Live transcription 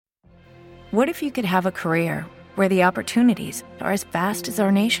What if you could have a career where the opportunities are as vast as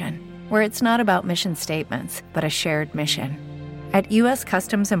our nation, where it's not about mission statements, but a shared mission? At U.S.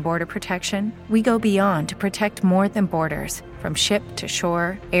 Customs and Border Protection, we go beyond to protect more than borders. From ship to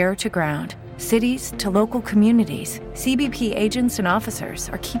shore, air to ground, cities to local communities, CBP agents and officers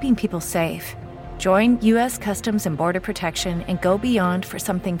are keeping people safe. Join U.S. Customs and Border Protection and go beyond for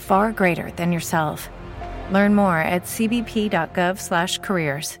something far greater than yourself. Learn more at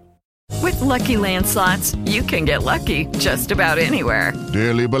cbp.gov/careers. With Lucky Land Slots, you can get lucky just about anywhere.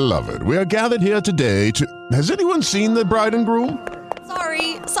 Dearly beloved, we are gathered here today to... Has anyone seen the bride and groom?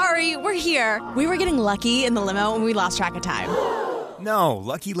 Sorry, we're here. We were getting lucky in the limo and we lost track of time. No,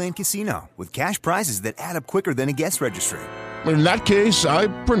 Lucky Land Casino, with cash prizes that add up quicker than a guest registry. In that case, I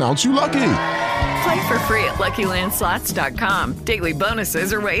pronounce you lucky. Play for free at LuckyLandSlots.com. Daily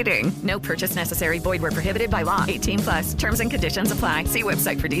bonuses are waiting. No purchase necessary. Void where prohibited by law. 18+. Terms and conditions apply. See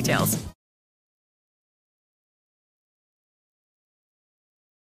website for details.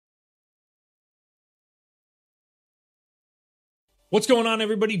 What's going on,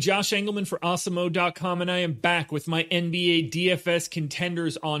 everybody? Josh Engelman for Awesemo.com, and I am back with my NBA DFS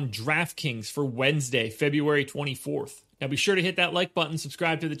contenders on DraftKings for Wednesday, February 24th. Now be sure to hit that like button,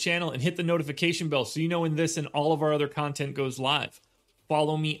 subscribe to the channel, and hit the notification bell so you know when this and all of our other content goes live.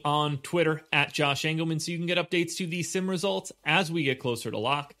 Follow me on Twitter at Josh Engelman so you can get updates to these sim results as we get closer to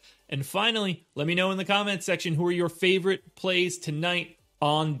lock. And finally, let me know in the comments section who are your favorite plays tonight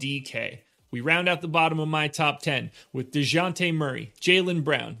on DK. We round out the bottom of my top 10 with DeJounte Murray, Jaylen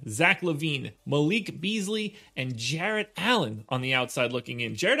Brown, Zach LaVine, Malik Beasley, and Jarrett Allen on the outside looking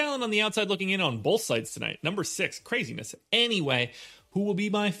in. Jarrett Allen on the outside looking in on both sides tonight. Number 6, craziness. Anyway, who will be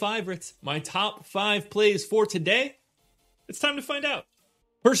my favorites? My top 5 plays for today? It's time to find out.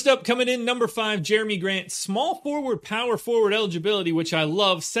 First up, coming in, number 5, Jeremy Grant. Small forward, power forward eligibility, which I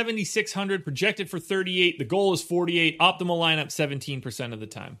love. 7,600, projected for 38. The goal is 48. Optimal lineup 17% of the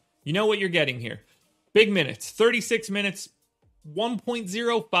time. You know what you're getting here. Big minutes, 36 minutes,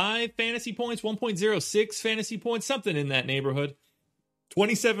 1.05 fantasy points, 1.06 fantasy points, something in that neighborhood.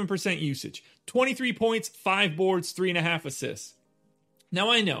 27% usage, 23 points, 5 boards, 3.5 assists. Now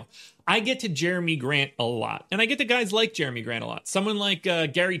I know, I get to Jeremy Grant a lot, and I get to guys like Jeremy Grant a lot. Someone like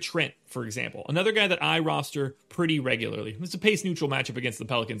Gary Trent, for example, another guy that I roster pretty regularly. It's a pace-neutral matchup against the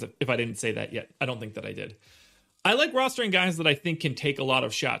Pelicans, if I didn't say that yet. I don't think that I did. I like rostering guys that I think can take a lot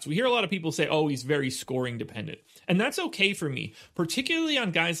of shots. We hear a lot of people say, oh, he's very scoring dependent. And that's okay for me, particularly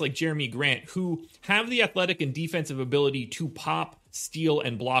on guys like Jeremy Grant, who have the athletic and defensive ability to pop, steal,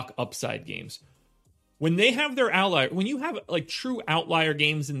 and block upside games. When they have their outlier, when you have like true outlier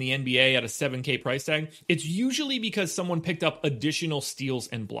games in the NBA at a 7K price tag, it's usually because someone picked up additional steals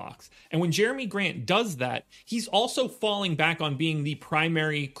and blocks. And when Jeremy Grant does that, he's also falling back on being the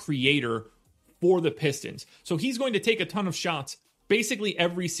primary creator for the Pistons. So he's going to take a ton of shots basically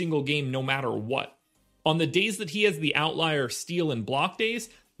every single game, no matter what. On the days that he has the outlier steal and block days,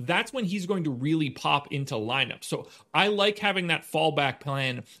 that's when he's going to really pop into lineups. So I like having that fallback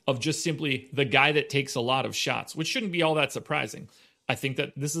plan of just simply the guy that takes a lot of shots, which shouldn't be all that surprising. I think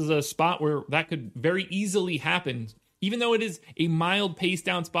that this is a spot where that could very easily happen. Even though it is a mild pace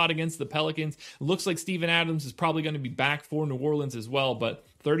down spot against the Pelicans, it looks like Steven Adams is probably going to be back for New Orleans as well, but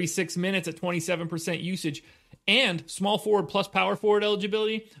 36 minutes at 27% usage and small forward plus power forward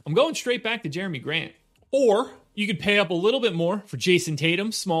eligibility, I'm going straight back to Jeremy Grant. Or you could pay up a little bit more for Jason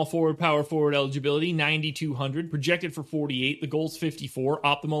Tatum, small forward, power forward eligibility, 9,200, projected for 48, the goal's 54,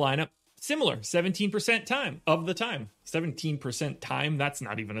 optimal lineup. Similar, 17% time of the time. 17% time, that's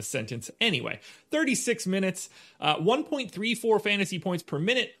not even a sentence. Anyway, 36 minutes, 1.34 fantasy points per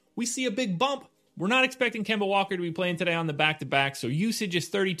minute. We see a big bump. We're not expecting Kemba Walker to be playing today on the back-to-back, so usage is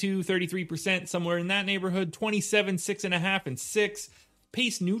 32, 33%, somewhere in that neighborhood. 27, 6.5, and 6.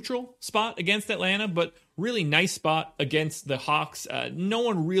 Pace neutral spot against Atlanta, but really nice spot against the Hawks. No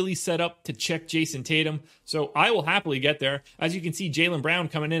one really set up to check Jason Tatum, so I will happily get there. As you can see, Jaylen Brown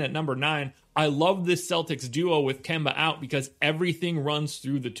coming in at number 9. I love this Celtics duo with Kemba out because everything runs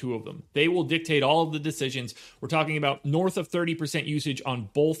through the two of them. They will dictate all of the decisions. We're talking about north of 30% usage on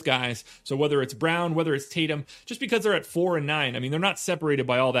both guys. So whether it's Brown, whether it's Tatum, just because they're at 4 and 9, I mean, they're not separated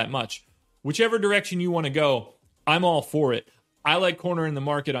by all that much. Whichever direction you want to go, I'm all for it. I like corner in the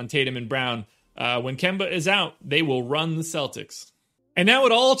market on Tatum and Brown. When Kemba is out, they will run the Celtics. And now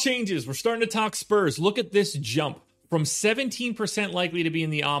it all changes. We're starting to talk Spurs. Look at this jump from 17% likely to be in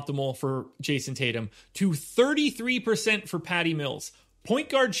the optimal for Jason Tatum to 33% for Patty Mills. Point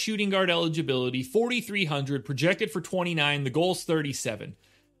guard, shooting guard eligibility, 4,300, projected for 29. The goal's 37.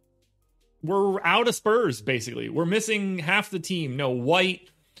 We're out of Spurs, basically. We're missing half the team. No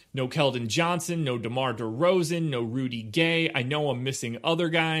White, No Keldon Johnson, no DeMar DeRozan, no Rudy Gay. I know I'm missing other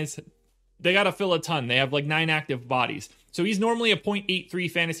guys. They got to fill a ton. They have like 9 active bodies. So he's normally a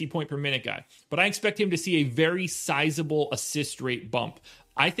 0.83 fantasy point per minute guy, but I expect him to see a very sizable assist rate bump.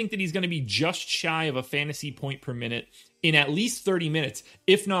 I think that he's going to be just shy of a fantasy point per minute in at least 30 minutes,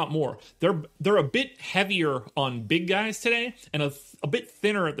 if not more. They're a bit heavier on big guys today and a bit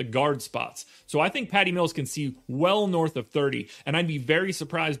thinner at the guard spots. So I think Patty Mills can see well north of 30, and I'd be very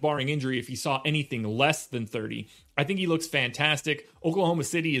surprised, barring injury, if he saw anything less than 30. I think he looks fantastic. Oklahoma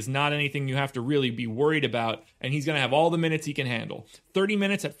City is not anything you have to really be worried about, and he's going to have all the minutes he can handle. 30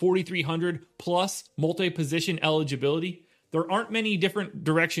 minutes at 4,300 plus multi-position eligibility. There aren't many different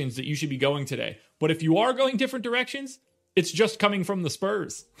directions that you should be going today. But if you are going different directions, it's just coming from the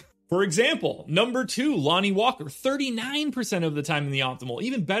Spurs. For example, number 2, Lonnie Walker, 39% of the time in the optimal,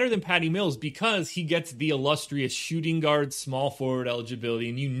 even better than Patty Mills because he gets the illustrious shooting guard, small forward eligibility,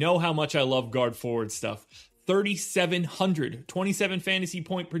 and you know how much I love guard forward stuff. 3,700, 27 fantasy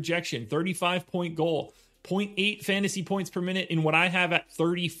point projection, 35 point goal, 0.8 fantasy points per minute in what I have at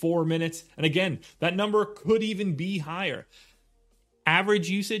 34 minutes. And again, that number could even be higher. Average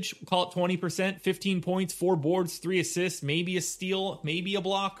usage, call it 20%, 15 points, 4 boards, 3 assists, maybe a steal, maybe a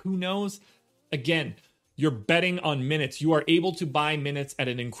block, who knows? Again, you're betting on minutes. You are able to buy minutes at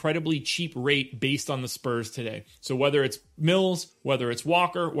an incredibly cheap rate based on the Spurs today. So whether it's Mills, whether it's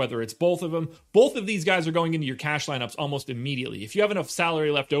Walker, whether it's both of them, both of these guys are going into your cash lineups almost immediately. If you have enough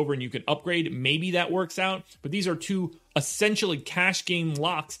salary left over and you can upgrade, maybe that works out. But these are 2 essentially cash game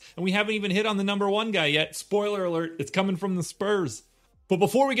locks. And we haven't even hit on the number 1 guy yet. Spoiler alert, it's coming from the Spurs. But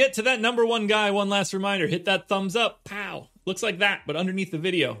before we get to that number 1 guy, one last reminder, hit that thumbs up. Pow. Looks like that, but underneath the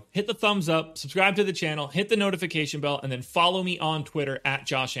video. Hit the thumbs up, subscribe to the channel, hit the notification bell, and then follow me on Twitter at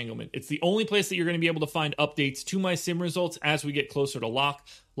Josh Engelman. It's the only place that you're going to be able to find updates to my sim results as we get closer to lock.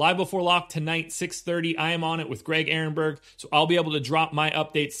 Live before lock tonight, 6:30. I am on it with Greg Ehrenberg, so I'll be able to drop my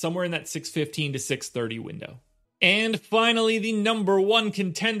updates somewhere in that 6:15 to 6:30 window. And finally, the number 1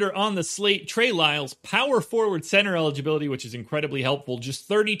 contender on the slate, Trey Lyles, power forward center eligibility, which is incredibly helpful, just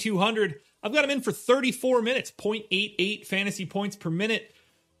 3,200. I've got him in for 34 minutes, 0.88 fantasy points per minute.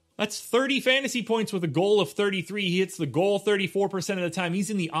 That's 30 fantasy points with a goal of 33. He hits the goal 34% of the time. He's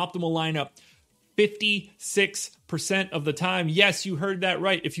in the optimal lineup 56% of the time. Yes, you heard that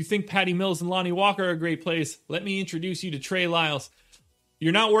right. If you think Patty Mills and Lonnie Walker are a great plays, let me introduce you to Trey Lyles.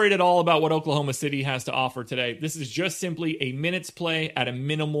 You're not worried at all about what Oklahoma City has to offer today. This is just simply a minutes play at a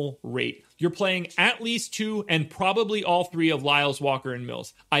minimal rate. You're playing at least 2 and probably all 3 of Lyles, Walker, and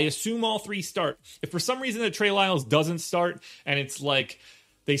Mills. I assume all 3 start. If for some reason that Trey Lyles doesn't start and it's like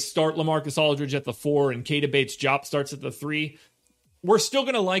they start LaMarcus Aldridge at the 4 and Keita Bates-Diop starts at the 3, we're still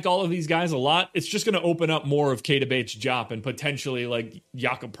going to like all of these guys a lot. It's just going to open up more of Keita Bates-Diop and potentially like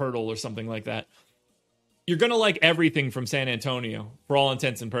Jakob Poeltl or something like that. You're going to like everything from San Antonio for all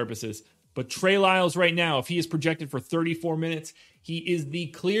intents and purposes. But Trey Lyles right now, if he is projected for 34 minutes, he is the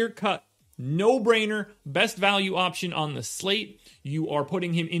clear-cut, no-brainer, best value option on the slate. You are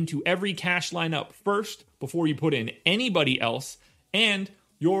putting him into every cash lineup first before you put in anybody else. And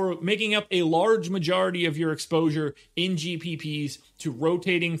you're making up a large majority of your exposure in GPPs to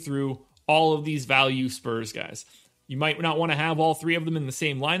rotating through all of these value Spurs guys. You might not want to have all 3 of them in the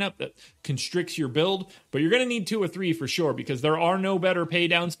same lineup. That constricts your build, but you're going to need 2 or 3 for sure because there are no better pay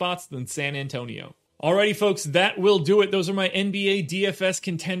down spots than San Antonio. Alrighty, folks, that will do it. Those are my NBA DFS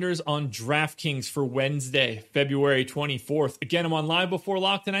contenders on DraftKings for Wednesday, February 24th. Again, I'm on Live Before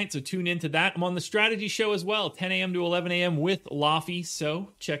Lock tonight, so tune into that. I'm on the Strategy Show as well, 10 a.m. to 11 a.m. with Laffy, so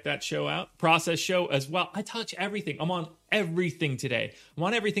check that show out. Process Show as well. I touch everything. I'm on everything today. I'm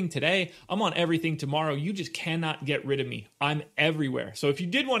on everything today. I'm on everything tomorrow. You just cannot get rid of me. I'm everywhere. So if you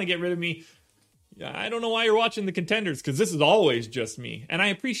did want to get rid of me, I don't know why you're watching the contenders because this is always just me. And I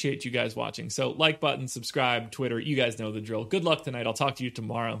appreciate you guys watching. So like button, subscribe, Twitter. You guys know the drill. Good luck tonight. I'll talk to you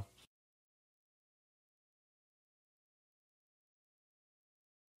tomorrow.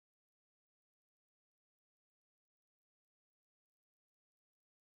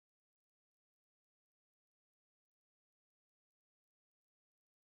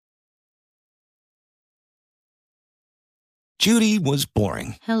 Judy was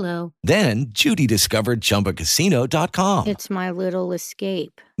boring. Hello. Then Judy discovered ChumbaCasino.com. It's my little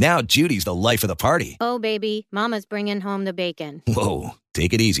escape. Now Judy's the life of the party. Oh, baby, mama's bringing home the bacon. Whoa,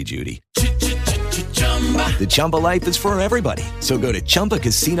 take it easy, Judy. The Chumba life is for everybody. So go to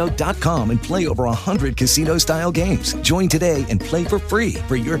ChumbaCasino.com and play over 100 casino-style games. Join today and play for free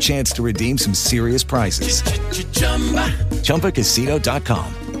for your chance to redeem some serious prizes.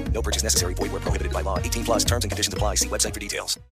 ChumbaCasino.com. No purchase necessary. Void where prohibited by law. 18 plus terms and conditions apply. See website for details.